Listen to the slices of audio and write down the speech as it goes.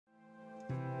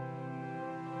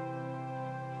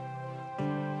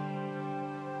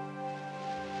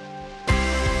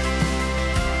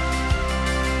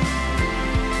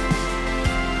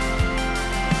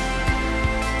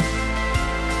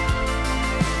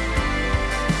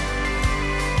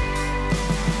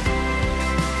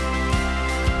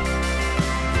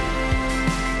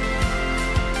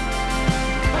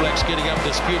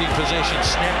disputing possession,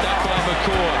 snapped up by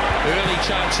McCaw. Early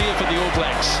chance here for the All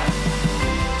Blacks.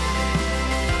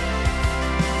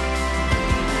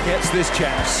 Gets this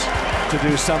chance to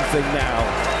do something now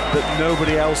that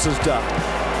nobody else has done,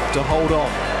 to hold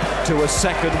on to a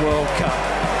second World Cup,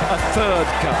 a third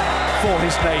cup for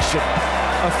his nation,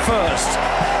 a first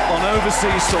on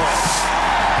overseas soil.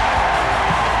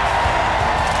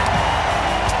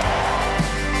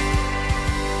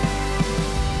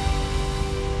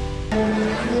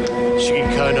 Shiggy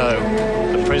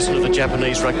Konno, the president of the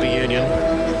Japanese Rugby Union.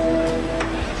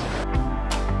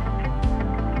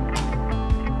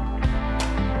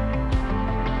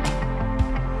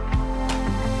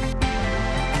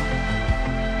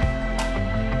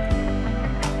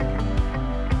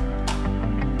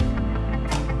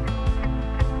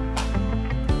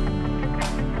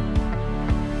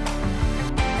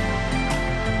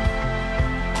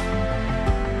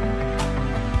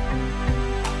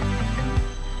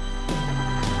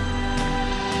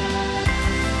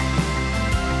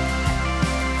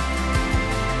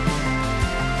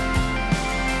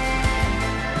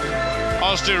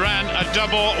 Randt, a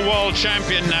double world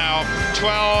champion now,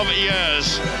 12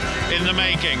 years in the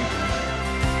making.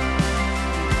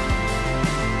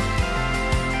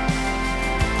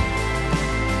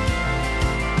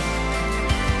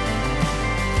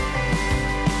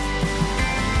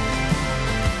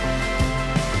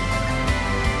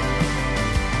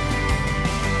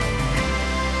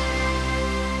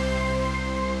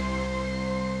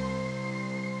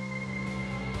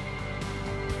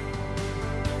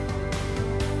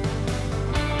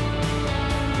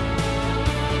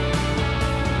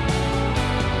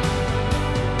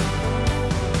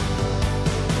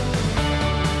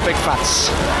 Big Fats,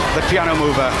 the piano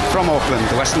mover from Auckland,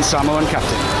 the Western Samoan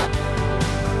captain.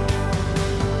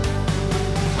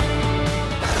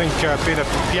 I think being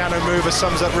a piano mover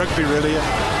sums up rugby really.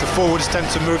 The forwards tend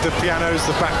to move the pianos,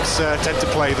 the backs tend to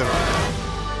play them.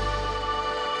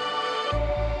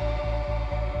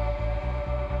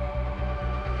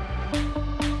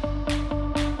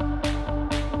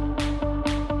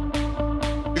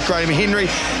 Graham Henry,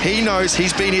 he knows,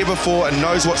 he's been here before and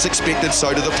knows what's expected,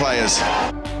 so do the players.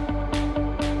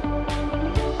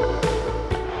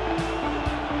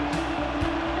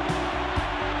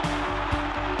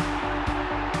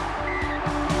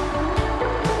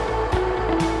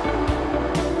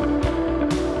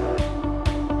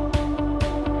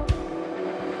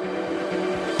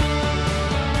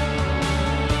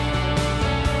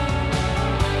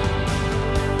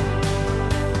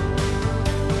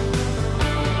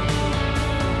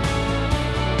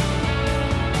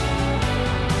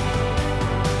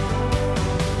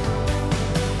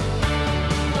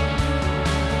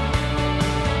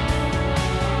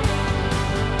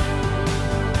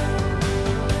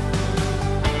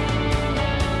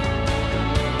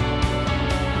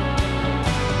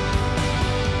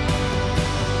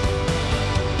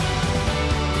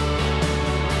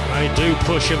 They do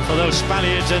push him for those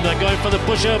Spaniards, and they're going for the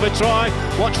pushover try.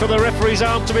 Watch for the referee's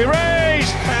arm to be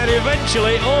raised, and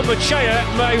eventually Ormaechea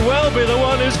may well be the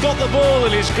one who's got the ball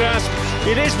in his grasp.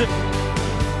 It is the